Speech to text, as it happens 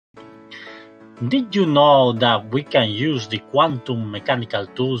Did you know that we can use the quantum mechanical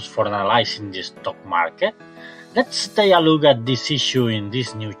tools for analyzing the stock market? Let's take a look at this issue in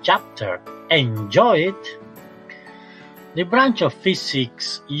this new chapter. Enjoy it! The branch of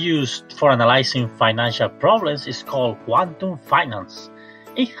physics used for analyzing financial problems is called quantum finance.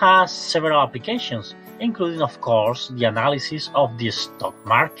 It has several applications, including, of course, the analysis of the stock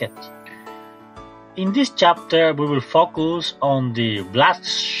market. In this chapter, we will focus on the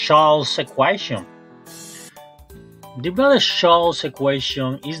Black-Scholes equation. The Black-Scholes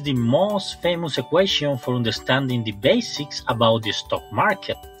equation is the most famous equation for understanding the basics about the stock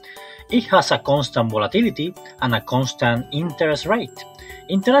market. It has a constant volatility and a constant interest rate.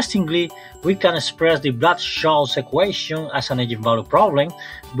 Interestingly, we can express the Black-Scholes equation as an eigenvalue problem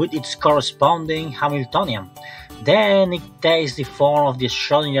with its corresponding Hamiltonian. Then it takes the form of the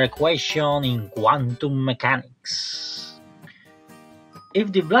Schrödinger equation in quantum mechanics.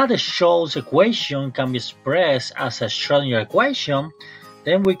 If the Black-Scholes equation can be expressed as a Schrödinger equation,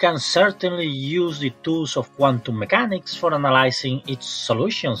 then we can certainly use the tools of quantum mechanics for analyzing its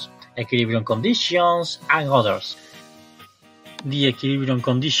solutions, equilibrium conditions, and others. The equilibrium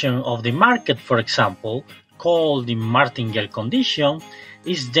condition of the market, for example, called the martingale condition,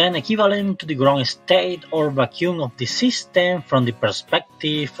 is then equivalent to the ground state or vacuum of the system from the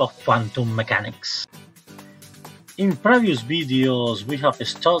perspective of quantum mechanics. In previous videos, we have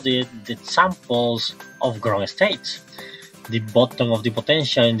studied the examples of ground states. The bottom of the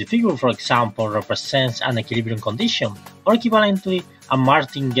potential in the figure, for example, represents an equilibrium condition, or equivalently, a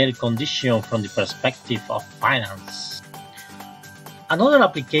martingale condition from the perspective of finance. Another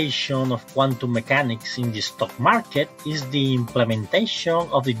application of quantum mechanics in the stock market is the implementation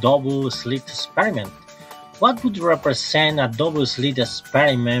of the double slit experiment. What would represent a double slit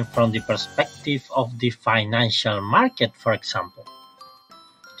experiment from the perspective of the financial market, for example?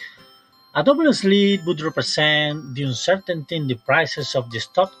 A double slit would represent the uncertainty in the prices of the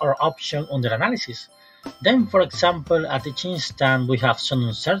stock or option under analysis. Then, for example, at each instant we have some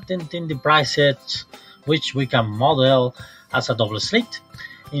uncertainty in the prices which we can model as a double slit.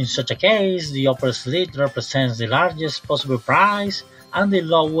 In such a case, the upper slit represents the largest possible price and the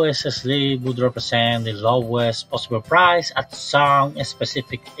lowest slit would represent the lowest possible price at some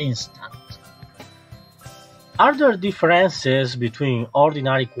specific instant. Are there differences between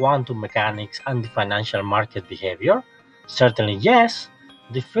ordinary quantum mechanics and the financial market behavior? Certainly yes.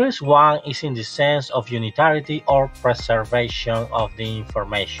 The first one is in the sense of unitarity or preservation of the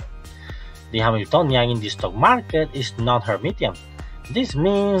information. The Hamiltonian in the stock market is non-Hermitian. This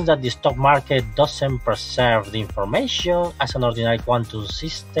means that the stock market doesn't preserve the information as an ordinary quantum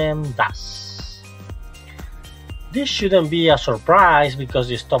system does. This shouldn't be a surprise because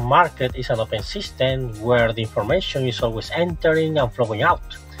the stock market is an open system where the information is always entering and flowing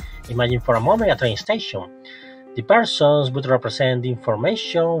out. Imagine for a moment a train station. The persons would represent the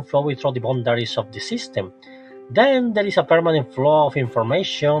information flowing through the boundaries of the system. Then there is a permanent flow of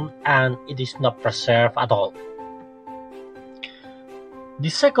information and it is not preserved at all. The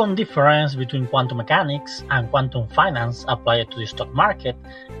second difference between quantum mechanics and quantum finance applied to the stock market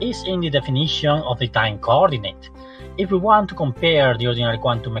is in the definition of the time coordinate. If we want to compare the ordinary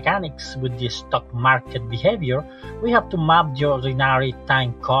quantum mechanics with the stock market behavior, we have to map the ordinary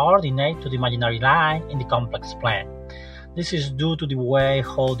time coordinate to the imaginary line in the complex plane. This is due to the way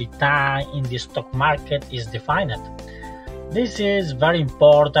how the time in the stock market is defined. This is very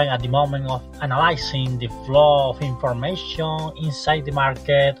important at the moment of analyzing the flow of information inside the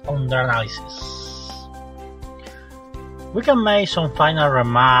market under analysis. We can make some final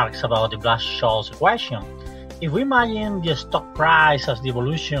remarks about the Black-Scholes equation. If we imagine the stock price as the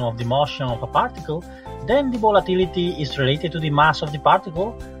evolution of the motion of a particle, then the volatility is related to the mass of the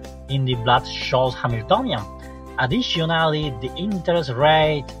particle in the Black-Scholes Hamiltonian. Additionally, the interest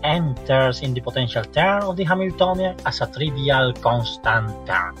rate enters in the potential term of the Hamiltonian as a trivial constant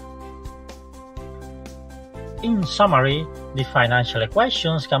term. In summary, the financial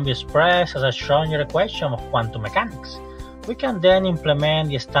equations can be expressed as a Schrödinger equation of quantum mechanics. We can then implement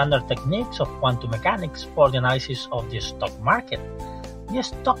the standard techniques of quantum mechanics for the analysis of the stock market. The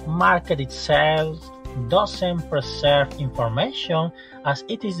stock market itself doesn't preserve information as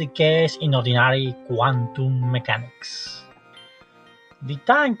it is the case in ordinary quantum mechanics. The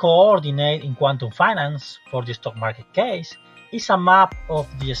time coordinate in quantum finance for the stock market case is a map of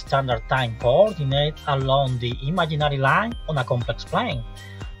the standard time coordinate along the imaginary line on a complex plane.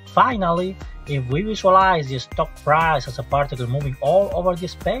 Finally, if we visualize the stock price as a particle moving all over the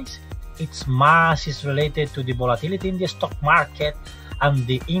space, its mass is related to the volatility in the stock market and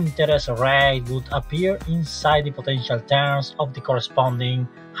the interest rate would appear inside the potential terms of the corresponding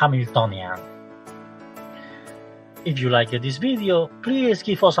Hamiltonian. If you liked this video, please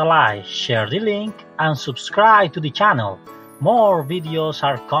give us a like, share the link, and subscribe to the channel. More videos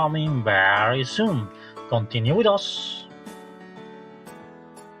are coming very soon. Continue with us.